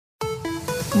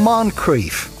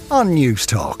Moncrief on News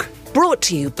Talk. Brought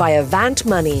to you by Avant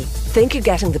Money. Think you're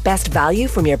getting the best value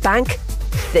from your bank?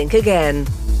 Think again.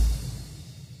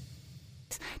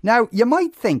 Now, you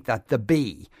might think that the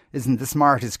bee isn't the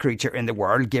smartest creature in the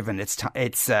world given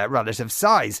its relative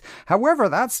size. However,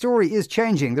 that story is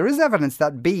changing. There is evidence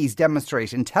that bees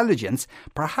demonstrate intelligence,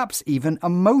 perhaps even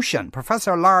emotion.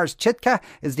 Professor Lars Chitka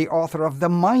is the author of The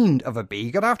Mind of a Bee.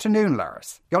 Good afternoon,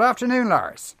 Lars. Good afternoon,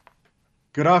 Lars.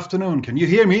 Good afternoon. Can you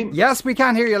hear me? Yes, we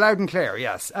can hear you loud and clear,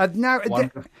 yes.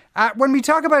 When we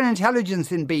talk about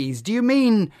intelligence in bees, do you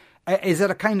mean, is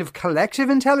it a kind of collective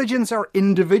intelligence or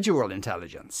individual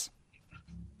intelligence?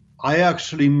 I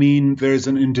actually mean there's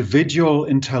an individual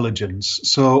intelligence.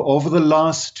 So over the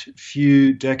last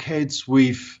few decades,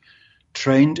 we've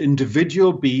trained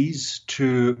individual bees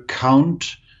to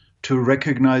count, to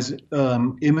recognize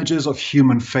images of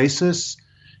human faces,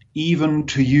 even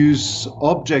to use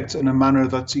objects in a manner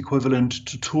that's equivalent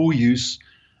to tool use,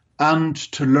 and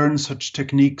to learn such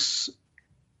techniques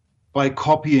by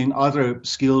copying other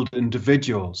skilled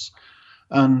individuals.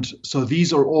 And so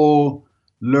these are all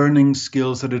learning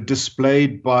skills that are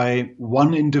displayed by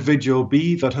one individual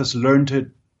bee that has learned it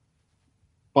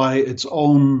by its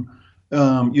own,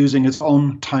 using its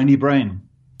own tiny brain.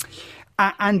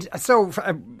 And so,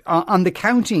 on the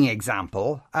counting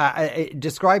example,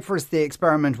 describe for us the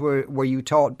experiment where you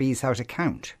taught bees how to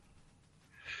count.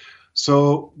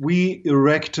 So we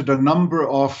erected a number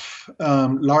of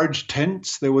large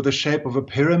tents. They were the shape of a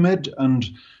pyramid and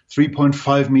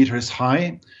 3.5 meters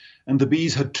high. And the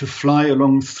bees had to fly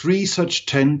along 3 such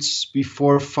tents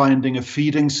before finding a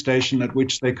feeding station at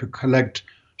which they could collect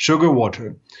sugar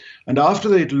water. And after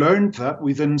they'd learned that,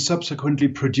 we then subsequently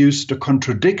produced a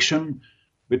contradiction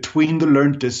between the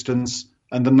learned distance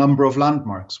and the number of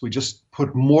landmarks. We just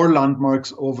put more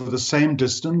landmarks over the same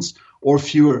distance or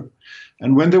fewer.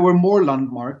 And when there were more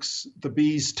landmarks, the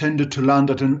bees tended to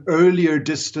land at an earlier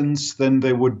distance than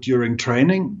they would during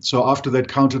training. So after they'd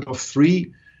counted off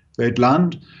 3, they'd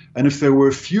land. And if there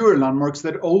were fewer landmarks,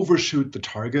 they'd overshoot the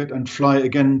target and fly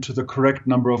again to the correct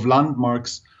number of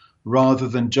landmarks rather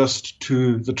than just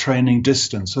to the training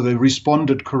distance. So they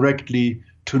responded correctly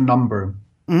to number.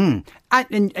 And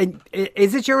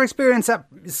is it your experience that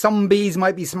some bees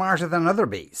might be smarter than other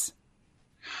bees?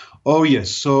 Oh, yes.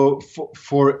 So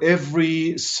for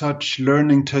every such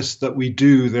learning test that we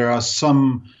do, there are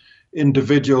some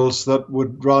individuals that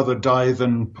would rather die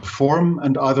than perform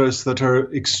and others that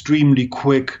are extremely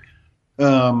quick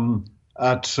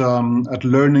at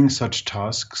learning such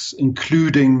tasks,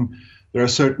 including there are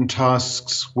certain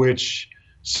tasks which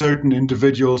certain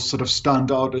individuals sort of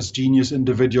stand out as genius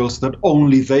individuals that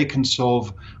only they can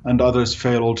solve and others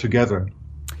fail altogether.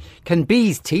 Can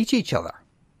bees teach each other?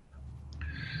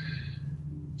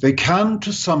 They can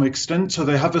to some extent. So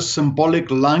they have a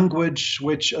symbolic language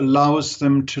which allows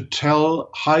them to tell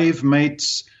hive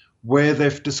mates where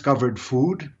they've discovered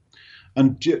food.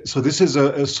 And so this is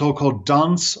a so-called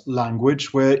dance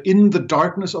language where in the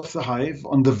darkness of the hive,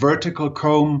 on the vertical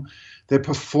comb, they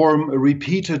perform a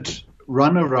repeated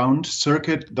run-around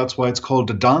circuit. That's why it's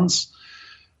called a dance.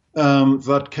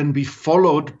 That can be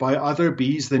followed by other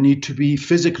bees. They need to be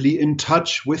physically in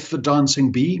touch with the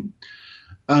dancing bee.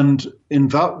 And in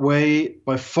that way,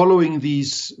 by following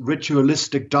these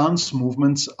ritualistic dance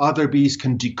movements, other bees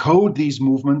can decode these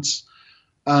movements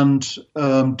and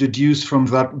deduce from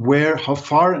that how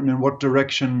far and in what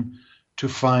direction to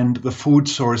find the food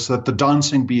source that the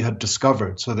dancing bee had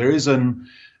discovered. So there is an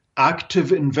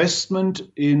active investment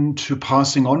into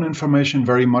passing on information,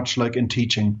 very much like in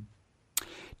teaching.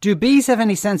 Do bees have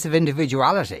any sense of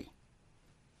individuality?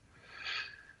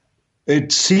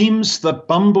 It seems that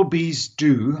bumblebees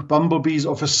do. Bumblebees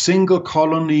of a single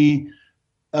colony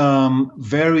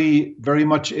vary very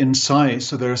much in size.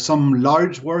 So there are some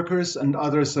large workers and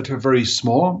others that are very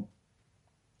small.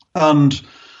 And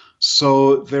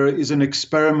so there is an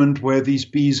experiment where these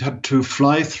bees had to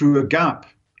fly through a gap.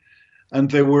 And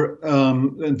they were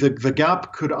the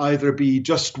gap could either be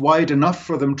just wide enough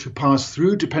for them to pass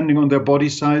through, depending on their body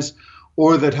size,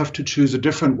 or they'd have to choose a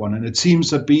different one. And it seems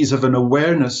that bees have an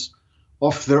awareness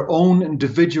of their own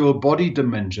individual body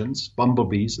dimensions,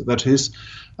 bumblebees, that is,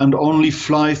 and only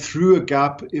fly through a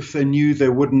gap if they knew they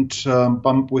wouldn't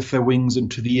bump with their wings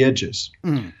into the edges.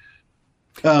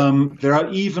 There are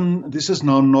even, this is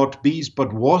now not bees,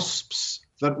 but wasps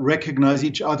that recognize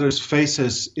each other's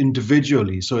faces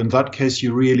individually. So in that case,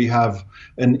 you really have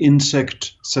an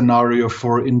insect scenario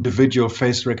for individual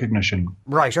face recognition.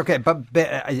 Right, okay, but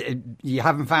you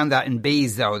haven't found that in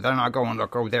bees, though. They're not going,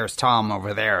 look, oh, there's Tom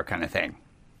over there kind of thing,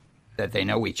 that they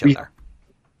know each other.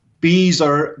 bees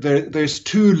are there. There's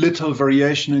too little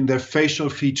variation in their facial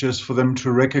features for them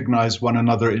to recognize one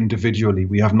another individually.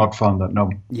 We have not found that.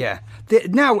 No. Yeah.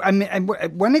 Now, I mean,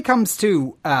 when it comes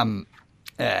to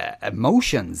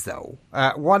emotions, though,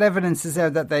 what evidence is there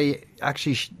that they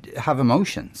actually have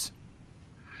emotions?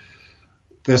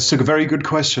 That's a very good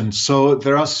question. So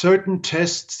there are certain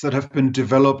tests that have been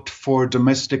developed for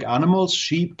domestic animals,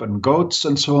 sheep and goats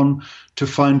and so on, to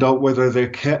find out whether they're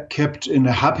kept in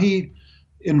a happy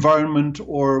environment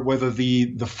or whether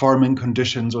the farming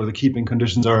conditions or the keeping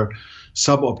conditions are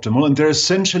suboptimal. And they're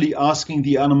essentially asking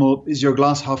the animal, is your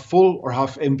glass half full or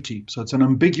half empty? So it's an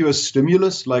ambiguous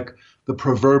stimulus, like the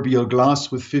proverbial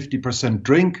glass with 50%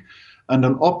 drink. And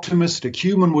an optimistic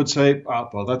human would say,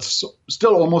 well, that's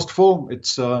still almost full.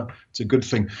 It's a good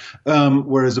thing.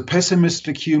 Whereas a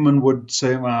pessimistic human would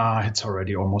say, it's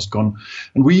already almost gone.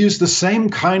 And we use the same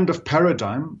kind of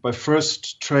paradigm by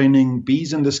first training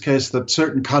bees, in this case, that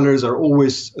certain colors are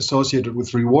always associated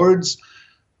with rewards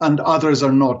and others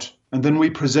are not. And then we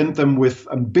present them with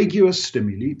ambiguous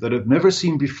stimuli that have never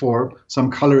seen before, some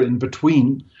color in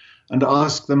between, and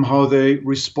ask them how they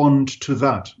respond to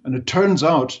that. And it turns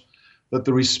out that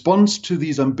the response to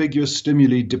these ambiguous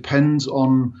stimuli depends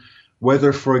on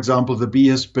whether, for example, the bee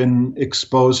has been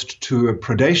exposed to a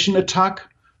predation attack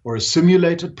or a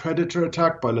simulated predator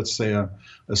attack by, let's say, a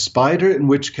spider, in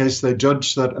which case they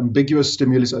judge that ambiguous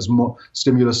stimulus as more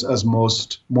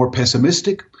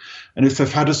pessimistic. And if they've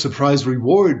had a surprise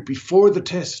reward before the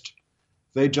test,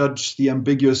 they judge the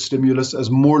ambiguous stimulus as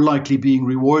more likely being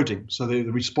rewarding. So they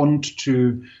respond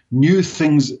to new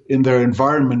things in their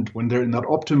environment when they're in that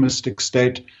optimistic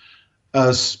state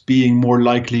as being more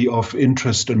likely of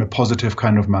interest in a positive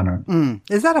kind of manner.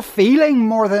 Is that a feeling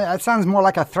more than, it sounds more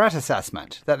like a threat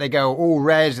assessment, that they go, oh,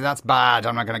 red, that's bad,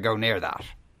 I'm not going to go near that?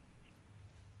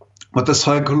 But the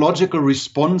psychological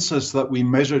responses that we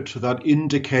measure to that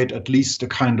indicate at least a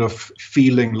kind of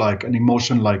feeling like, an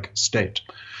emotion-like state.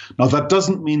 Now, that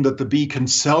doesn't mean that the bee can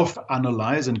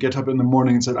self-analyze and get up in the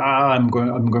morning and say, I'm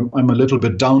a little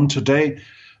bit down today.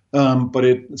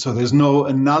 So there's no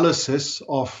analysis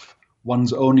of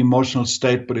one's own emotional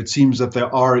state, but it seems that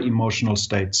there are emotional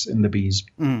states in the bees.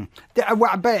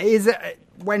 But is it,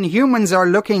 when humans are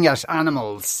looking at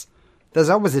animals, there's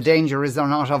always a danger, is there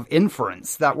not, of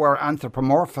inference, that we're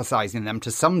anthropomorphizing them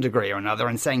to some degree or another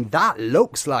and saying that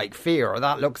looks like fear or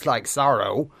that looks like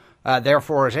sorrow,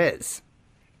 therefore it is.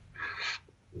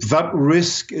 That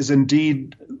risk is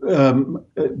indeed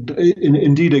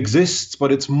exists,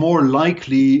 but it's more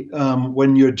likely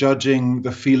when you're judging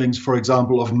the feelings, for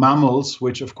example, of mammals,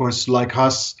 which, of course, like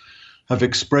us, have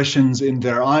expressions in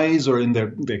their eyes or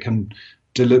they can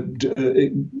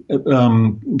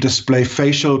display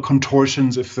facial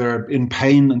contortions if they're in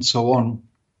pain and so on.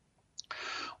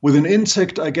 With an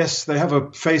insect, I guess they have a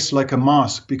face like a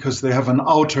mask because they have an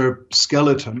outer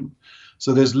skeleton.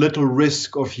 So there's little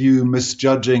risk of you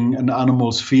misjudging an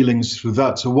animal's feelings through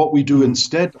that. So what we do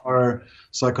instead are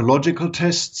psychological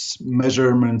tests,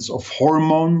 measurements of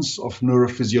hormones, of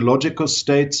neurophysiological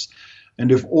states.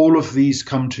 And if all of these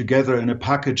come together in a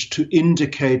package to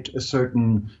indicate a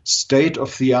certain state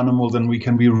of the animal, then we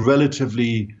can be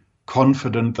relatively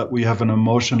confident that we have an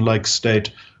emotion-like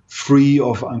state free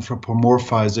of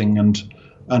anthropomorphizing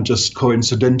and just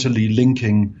coincidentally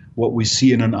linking what we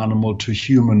see in an animal to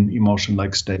human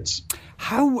emotion-like states.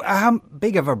 How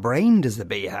big of a brain does the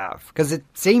bee have? Because it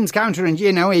seems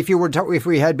counterintuitive. If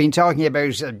we had been talking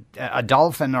about a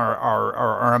dolphin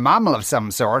or a mammal of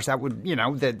some sort, that would,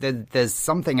 there's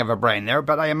something of a brain there.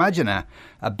 But I imagine a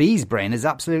bee's brain is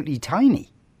absolutely tiny.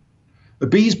 A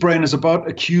bee's brain is about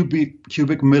a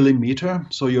cubic millimeter.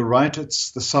 So you're right,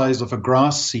 it's the size of a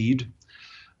grass seed.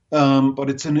 But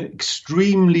it's an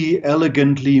extremely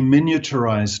elegantly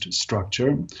miniaturized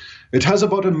structure. It has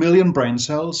about 1 million brain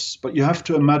cells, but you have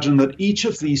to imagine that each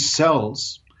of these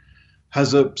cells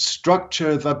has a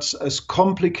structure that's as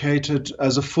complicated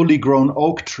as a fully grown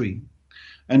oak tree.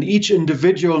 And each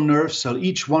individual nerve cell,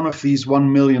 each one of these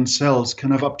 1 million cells,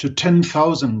 can have up to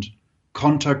 10,000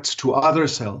 contacts to other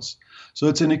cells. So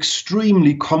it's an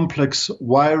extremely complex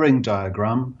wiring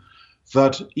diagram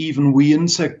that even we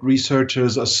insect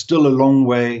researchers are still a long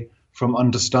way from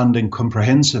understanding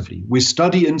comprehensively. We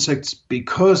study insects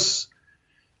because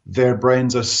their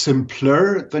brains are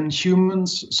simpler than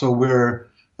humans, so we're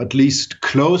at least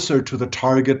closer to the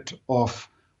target of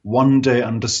one day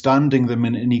understanding them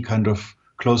in any kind of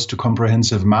close to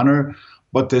comprehensive manner.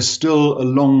 But there's still a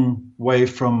long way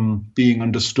from being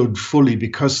understood fully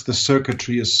because the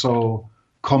circuitry is so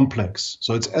complex.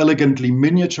 So it's elegantly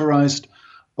miniaturized,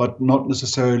 but not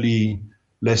necessarily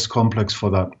less complex for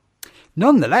that.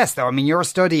 Nonetheless, though, I mean, your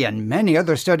study and many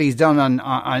other studies done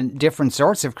on different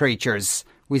sorts of creatures,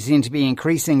 we seem to be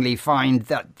increasingly find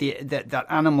that that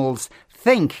animals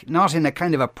think not in a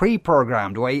kind of a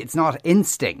pre-programmed way. It's not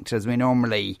instinct as we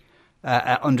normally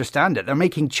understand it. They're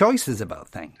making choices about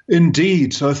things.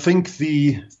 Indeed. So I think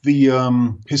the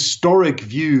historic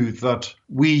view that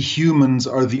we humans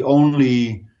are the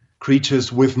only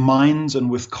creatures with minds and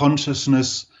with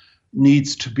consciousness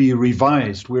needs to be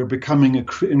revised. We're becoming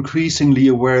increasingly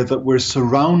aware that we're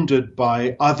surrounded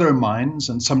by other minds,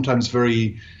 and sometimes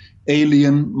very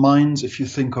alien minds. If you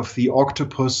think of the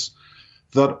octopus,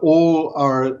 that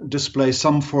all display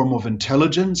some form of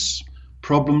intelligence,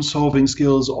 problem-solving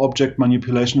skills, object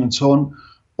manipulation, and so on.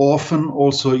 Often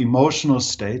also emotional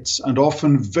states, and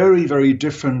often very, very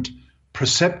different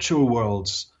perceptual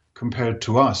worlds compared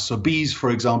to us. So bees, for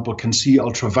example, can see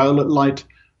ultraviolet light,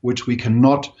 which we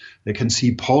cannot. They can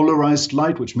see polarized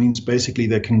light, which means basically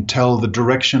they can tell the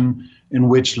direction in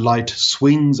which light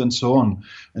swings and so on.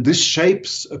 And this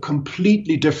shapes a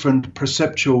completely different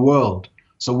perceptual world.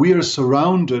 So we are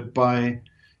surrounded by,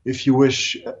 if you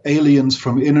wish, aliens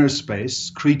from inner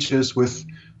space, creatures with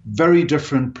very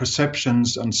different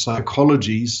perceptions and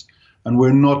psychologies, and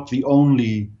we're not the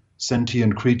only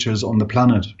sentient creatures on the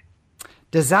planet.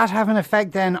 Does that have an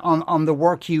effect then on the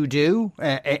work you do?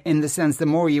 In the sense, the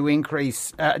more you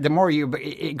increase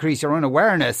your own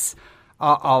awareness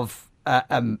of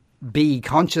bee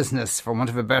consciousness, for want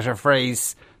of a better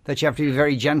phrase, that you have to be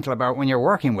very gentle about when you're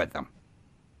working with them.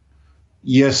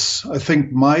 Yes, I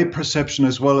think my perception,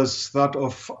 as well as that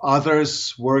of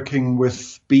others working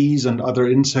with bees and other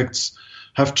insects,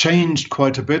 have changed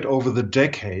quite a bit over the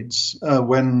decades.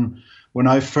 When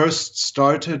I first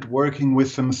started working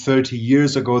with them 30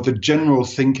 years ago, the general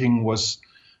thinking was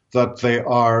that they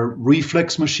are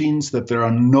reflex machines, that there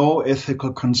are no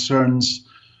ethical concerns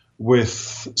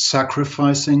with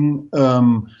sacrificing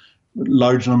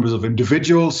large numbers of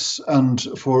individuals and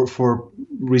for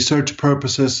research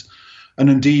purposes. And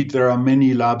indeed, there are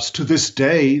many labs to this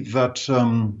day that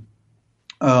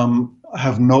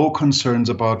have no concerns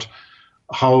about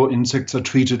how insects are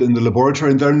treated in the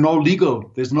laboratory. And there's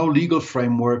no legal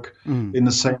framework in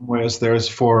the same way as there is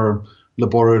for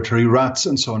laboratory rats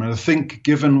and so on. And I think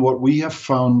given what we have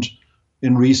found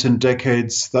in recent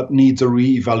decades, that needs a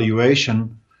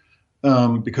re-evaluation,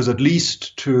 because at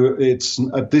least it's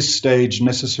at this stage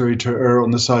necessary to err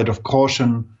on the side of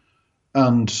caution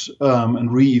and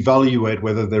re-evaluate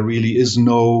whether there really is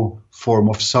no form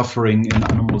of suffering in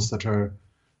animals that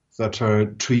are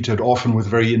treated often with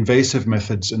very invasive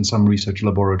methods in some research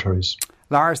laboratories.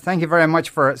 Lars, thank you very much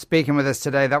for speaking with us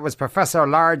today. That was Professor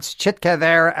Lars Chitke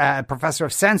there, Professor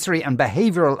of Sensory and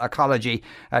Behavioural Ecology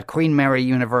at Queen Mary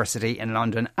University in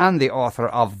London and the author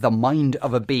of The Mind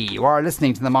of a Bee. You are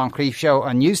listening to The Moncrief Show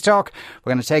on News Talk.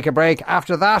 We're going to take a break.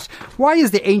 After that, why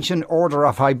is the ancient order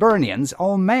of Hibernians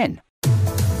all men?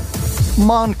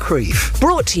 Moncrief.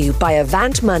 Brought to you by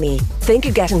Avant Money. Think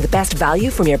you're getting the best value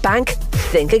from your bank?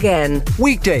 Think again.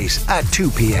 Weekdays at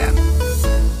 2 p.m.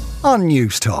 on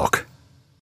News Talk.